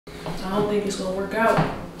I don't think it's gonna work out.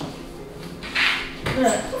 I'm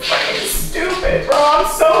fucking stupid, bro. I'm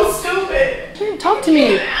so stupid. Talk to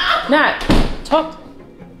me. Nat, talk.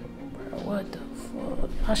 Bro, what the fuck?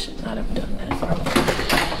 I should not have done that, bro.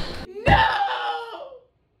 No!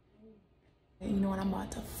 You know what? I'm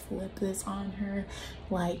about to flip this on her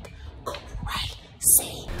like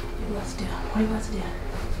crazy. What you about to do? What are you about to do?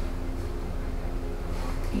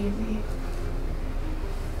 Easy.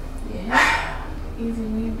 Yeah. Easy,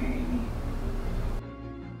 will you marry me?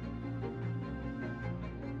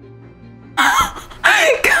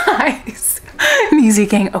 Guys, Ezee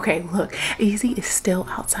gang. Okay, look, Ezee is still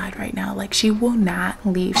outside right now. Like, she will not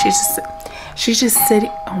leave. She's just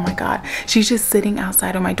sitting. Oh my god, she's just sitting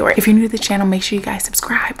outside of my door. If you're new to the channel, make sure you guys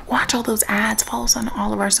subscribe, watch all those ads, follow us on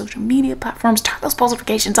all of our social media platforms, turn those post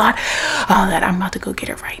notifications on, all that. I'm about to go get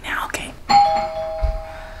her right now. Okay,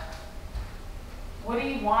 What do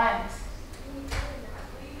you want?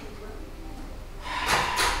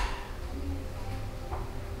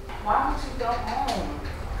 Why don't you go home?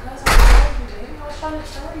 because I told you, baby. I was trying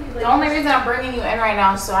to tell you. Like, The only reason I'm bringing you in right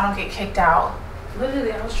now is so I don't get kicked out.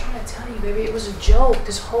 literally, I was trying to tell you, baby. It was a joke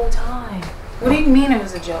this whole time. What do you mean it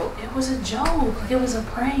was a joke? It was a joke. Like, it was a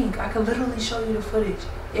prank. I could literally show you the footage.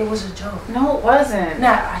 It was a joke. No, it wasn't.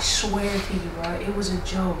 Nah, I swear to you, bro. It was a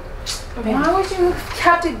joke. Baby, Why would you have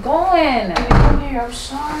kept it going? baby, come here. I'm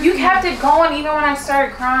sorry. You kept it going even when I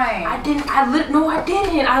started crying. I didn't. No, I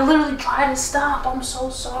didn't. I literally tried to stop. I'm so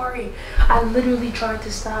sorry. I literally tried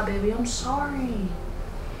to stop, baby. I'm sorry.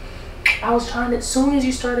 I was trying to. As soon as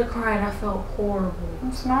you started crying, I felt horrible.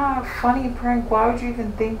 It's not a funny prank. Why would you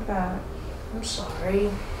even think that? I'm sorry.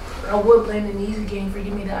 I would blame the Ezee gang for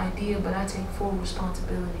giving me the idea, but I take full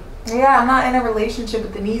responsibility. Yeah, I'm not in a relationship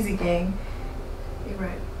with the Ezee gang. You're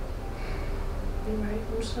right. You're right.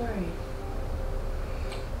 I'm sorry.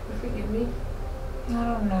 You forgive me? I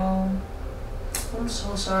don't know. I'm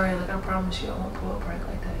so sorry. Like, I promise you I won't pull a prank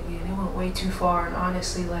like that again. It went way too far, and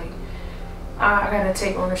honestly, like, I gotta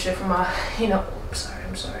take ownership for my,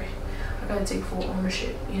 I'm sorry. I gotta take full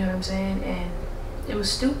ownership, you know what I'm saying? And it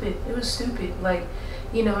was stupid. It was stupid. Like,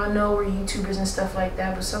 I know we're YouTubers and stuff like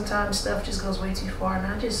that, but sometimes stuff just goes way too far, and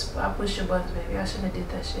I pushed your buttons, baby. I shouldn't have did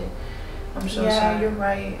that shit. I'm so sorry. Yeah, you're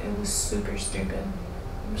right. It was super stupid.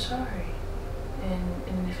 I'm sorry.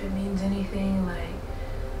 And if it means anything, like,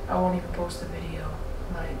 I won't even post the video.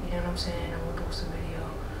 Like, you know what I'm saying? I won't post the video.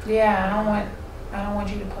 Yeah, I don't want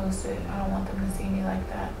you to post it. I don't want them to see me like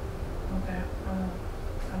that. Okay.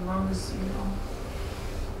 As long as you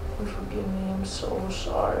forgive me, I'm so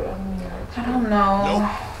sorry. I don't know.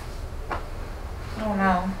 Nope. I don't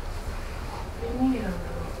know. What do you mean you don't know?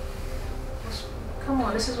 Come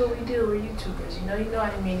on, this is what we do. We're YouTubers. You know I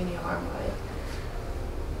didn't mean any harm by it.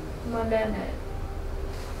 Come on, Nat.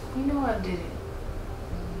 You know I did it.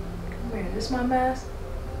 Come here. This my mask?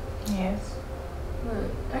 Yes.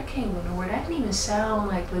 Look, that came from nowhere. That didn't even sound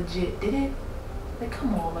like legit, did it? Like,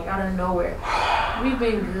 come on, like, out of nowhere. We've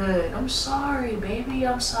been good. I'm sorry, baby.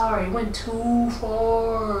 I'm sorry. It went too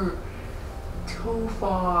far. Too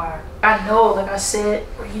far. I know, like I said,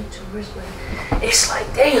 we're YouTubers, but it's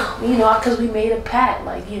like, damn, because we made a pact,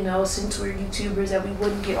 like, since we're YouTubers, that we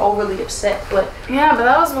wouldn't get overly upset, but. Yeah, but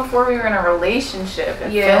that was before we were in a relationship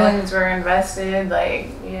and feelings were invested, like.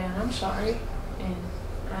 Yeah, I'm sorry. And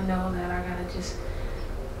I know that I gotta just,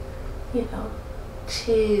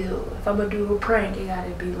 chill. If I'm gonna do a prank, it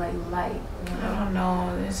gotta be like light. I don't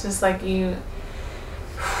know. It's just like you.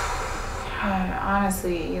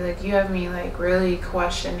 Honestly, like, you have me like really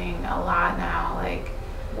questioning a lot now. Like,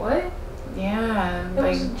 what? Yeah, it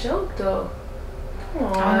was a joke though. Come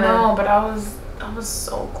on. I know, but I was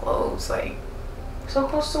so close. Like, so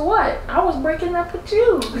close to what? I was breaking up with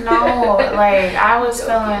you. No, like, I was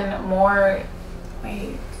feeling more.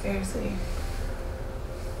 Wait, seriously.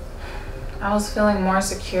 I was feeling more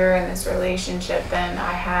secure in this relationship than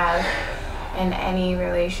I have in any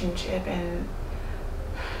relationship, and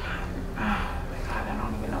oh my god, I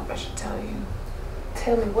don't even know if I should tell you.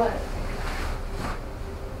 Tell me what?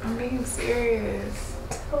 I'm being serious.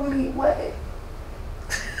 Tell me what?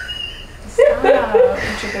 Stop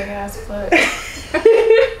with your big ass foot.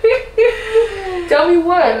 Tell me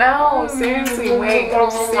what? No, seriously, wait, I'm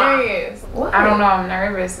serious. What? I don't know, I'm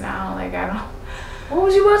nervous now. Like, I don't. What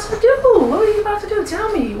was you about to do? What were you about to do?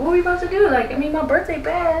 Tell me. What were you about to do? Like, my birthday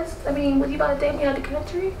passed. Was you about to take me out of the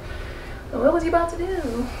country? What was you about to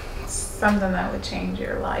do? Something that would change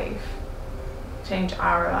your life. Change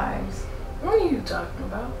our lives. What are you talking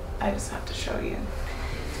about? I just have to show you.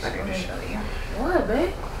 It's better to show you. What,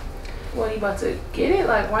 babe? What, are you about to get it?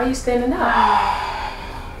 Like, why are you standing up?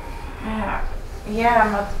 Yeah, I'm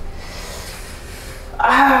about to,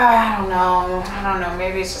 I know. I don't know.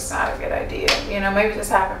 Maybe it's just not a good idea. You know, maybe this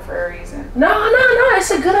happened for a reason. No.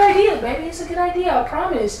 It's a good idea, baby. It's a good idea. I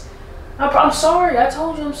promise. I'm sorry. I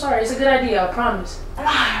told you I'm sorry. It's a good idea. I promise.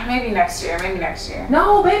 Maybe next year. Maybe next year.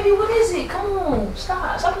 No, baby. What is it? Come on.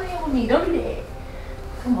 Stop playing with me. Don't do that.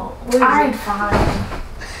 Come on. What is Alright, it? fine.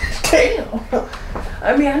 Damn.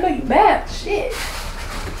 I mean, I know you mad. Shit.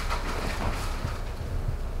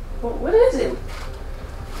 What is it?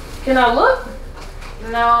 Can I look?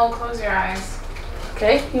 No, close your eyes.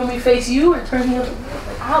 Okay. You want me to face you or turn me up?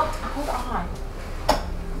 Hold on.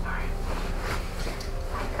 Alright.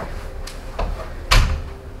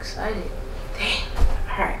 Excited. Damn.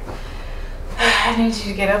 Alright. I need you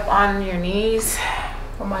to get up on your knees.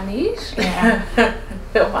 On my knees? Yeah.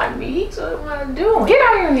 On my knees? What am I doing? Get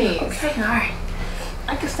on your knees. Okay, alright.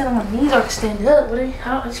 I can stand on my knees or I can stand up. I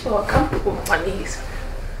just feel comfortable with my knees.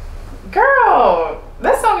 Girl,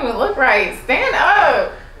 that don't even look right. Stand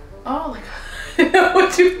up. Oh, like,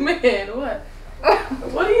 what you mean? What?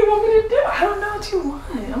 What do you want me to do? I don't know what you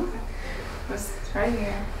want. It's right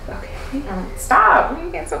here. Okay. Stop. What are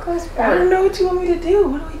you getting so close for? I don't know what you want me to do.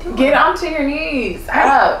 What are we doing? Get onto your knees.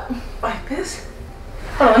 Up. Like this?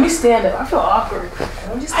 Hold on, let me stand up. I feel awkward.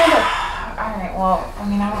 Let me just stand up. Alright, well, I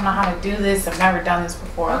mean, I don't know how to do this. I've never done this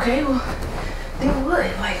before. Okay, well, then what?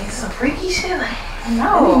 Like, it's some freaky shit? Like,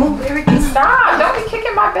 no. Let me move everything. Stop. Don't be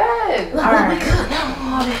kicking my bed. Look, Alright. look, look, now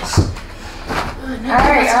all this.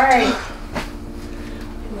 Alright.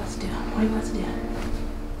 What are you about to do?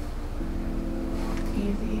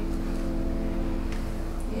 Easy.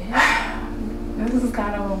 Yeah. This is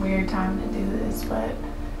kind of a weird time to do this, but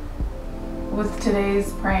with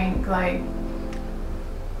today's prank, like,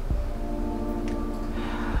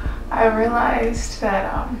 I realized that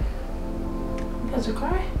You guys are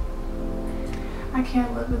crying? I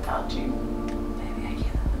can't live without you. Baby, I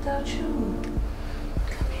can't live without you.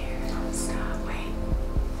 Come here. Stop. Wait.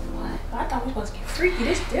 What? I thought we were supposed to get freaky.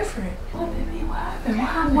 This different. What, baby? What happened? What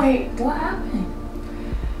happened? Wait. What happened?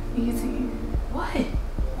 Easy. What?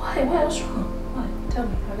 What's wrong? What? Tell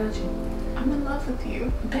me. I got you. I'm in love with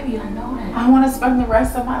you. Baby, I know that. I want to spend the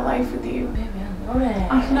rest of my life with you. Baby, I know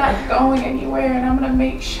that. I'm not going anywhere, and I'm going to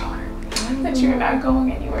make sure that you're not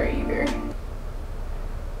going anywhere either.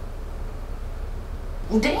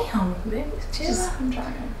 Damn, baby. Chill out. I'm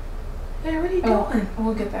trying to. Hey, what are you doing?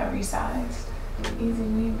 We'll get that resized. Easy,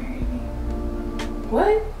 will you marry me?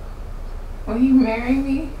 What? Will you marry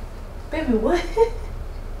me? Baby, what?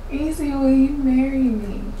 Easy, will you marry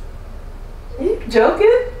me? Are you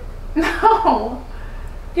joking? No.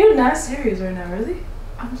 You're not serious right now, really?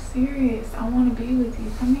 I'm serious. I want to be with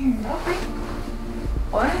you. Come here. Okay.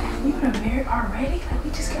 What? You wanna marry already? Like, we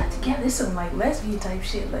just got together. This some like lesbian type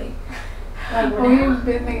shit. Like We've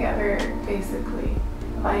been together basically.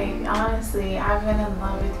 Like, honestly, I've been in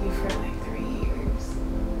love with you for like 3 years.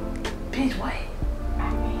 Bitch, what? I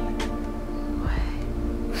mean, What?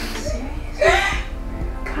 Are you serious?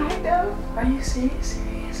 kind of. Are you serious?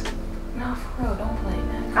 No, for real, don't play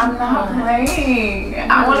that. I'm not playing.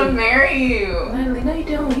 I want to marry you. Natalie, no you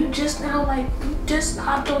don't. You just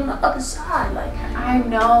hopped on the other side. Like, I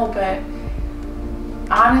know, but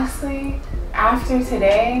honestly, after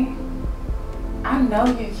today, I know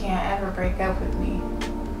you can't ever break up with me.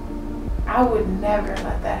 I would never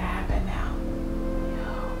let that happen now. yo,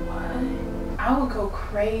 what? I would go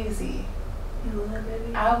crazy. You love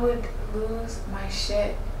baby? I would lose my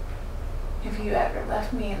shit if you ever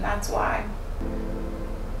left me, and that's why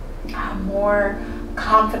I'm more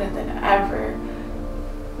confident than ever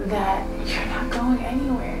that you're not going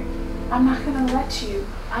anywhere. I'm not gonna let you.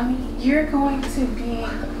 I mean, you're going to be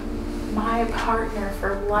my partner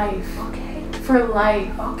for life. Okay. For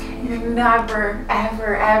life. Okay. You're never,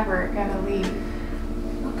 ever, ever gonna leave.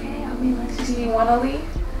 Okay, I mean, let's just... Do you wanna leave?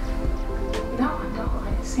 No, I don't.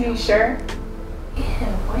 I just... Are you sure?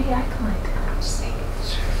 Yeah, why you acting like that? I'm just saying.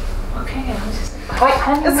 Sure. Okay, I'm just... Wait,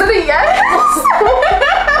 is it a yes?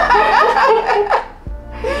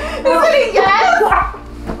 Is it a yes?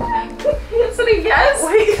 Is it a yes?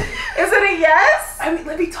 Wait. Is it a yes? I mean,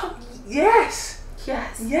 let me talk. Yes.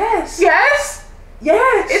 Yes. Yes. Yes?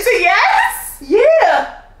 Yes. It's a yes?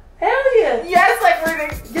 Yeah. Hell yeah. Yes, like we're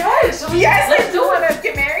the... Yes. Yes, like do want to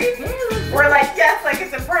get married? Yeah, let's We're like, yes, like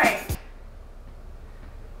it's a prank.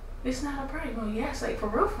 It's not a prank. No, yes, like for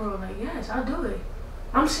real. Like, yes, I'll do it.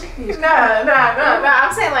 I'm serious. No.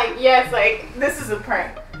 I'm saying like, yes, like this is a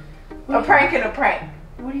prank. A prank and a prank.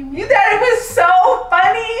 What do you mean? You thought it was so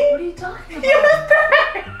funny? What are you talking about? You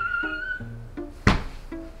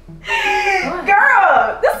What?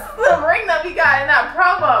 Girl, this is the ring that we got in that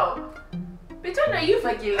promo. Bitch, I know you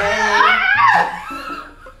fucking lame.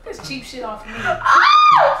 Ah! That's cheap shit off me. Ah!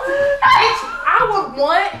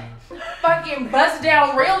 fucking bust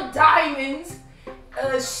down real diamonds.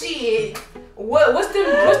 Shit. What's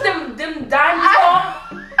them diamonds called?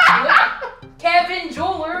 Kevin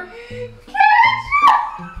Jeweler.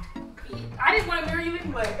 I didn't want to marry you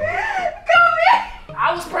anyway. Come here.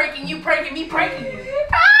 I was pranking you, pranking me, pranking you.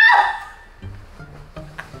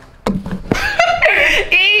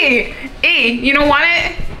 You don't want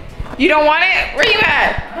it? You don't want it? Where you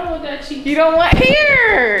at? I don't want that cheap. You don't want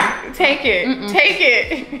here. Take it. Take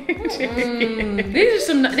it. These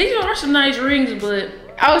are some nice rings, but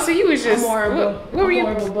oh, so you was just what were you?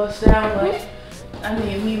 Bust down like. I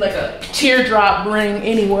mean, need like a teardrop ring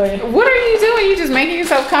anyway. What are you doing? You just making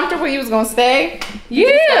yourself comfortable? You was gonna stay?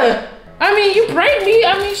 Yeah. I mean, you pranked me.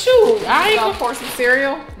 I mean, shoot. I ain't gonna pour some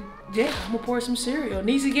cereal. Yeah, I'm gonna pour some cereal.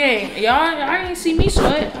 Easy game. Y'all, I ain't see me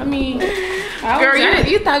sweat. I mean, girl,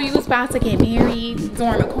 you thought you was about to get married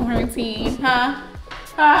during the quarantine, huh?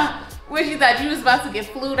 What you thought you was about to get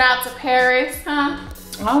flued out to Paris, huh?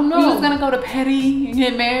 I don't know. You was gonna go to Petty and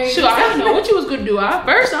get married. Sure, I don't know what you was gonna do. At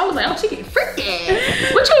first, I was like, oh, she getting freaky.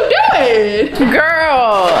 What you doing?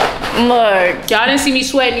 Girl, look. Y'all didn't see me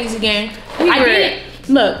sweating Easy game. I did.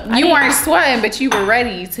 Look, you weren't sweating, but you were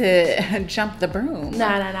ready to jump the broom. Nah.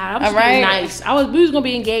 I was being nice. We was gonna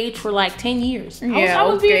be engaged for like 10 years. I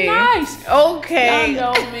was being nice. Okay.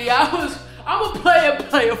 Y'all know me. I'm a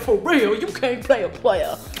player for real. You can't play a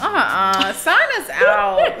player. Sign us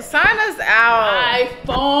out. Sign us out. Alright,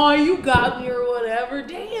 fine. You got me or whatever.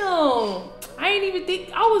 Damn. I ain't even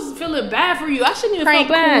think I was feeling bad for you. I shouldn't even feel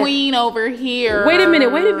bad. Queen over here. Wait a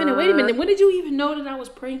minute. When did you even know that I was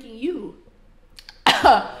pranking you?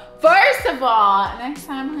 First of all, next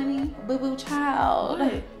time, honey, boo-boo child,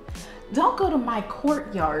 don't go to my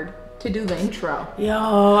courtyard to do the intro.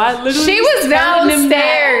 Yo, I literally she was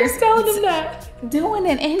downstairs telling them that doing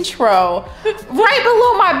an intro right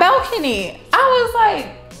below my balcony. I was like,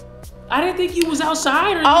 I didn't think you was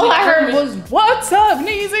outside. Or all I heard was, "What's up,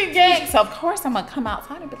 Neezy gang?" So of course I'm gonna come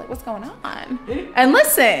outside and be like, "What's going on?" And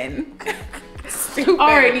listen. Stupid. All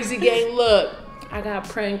right, Neezy gang, look. I got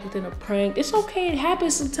pranked within a prank. It's okay. It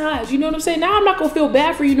happens sometimes. You know what I'm saying? Now I'm not gonna feel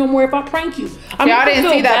bad for you no more if I prank you. Y'all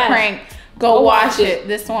didn't see that prank. Go watch it.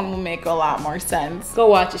 This one will make a lot more sense. Go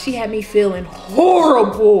watch it. She had me feeling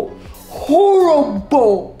horrible.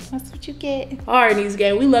 Horrible. That's what you get. All right, Neezy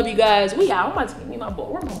gang. We love you guys. We out. I'm about to get me my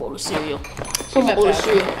bowl. Where's my bowl of cereal? I'm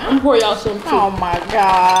gonna pour y'all some too. Oh my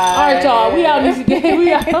God. All right, y'all. We out, Neezy gang.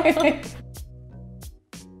 We out.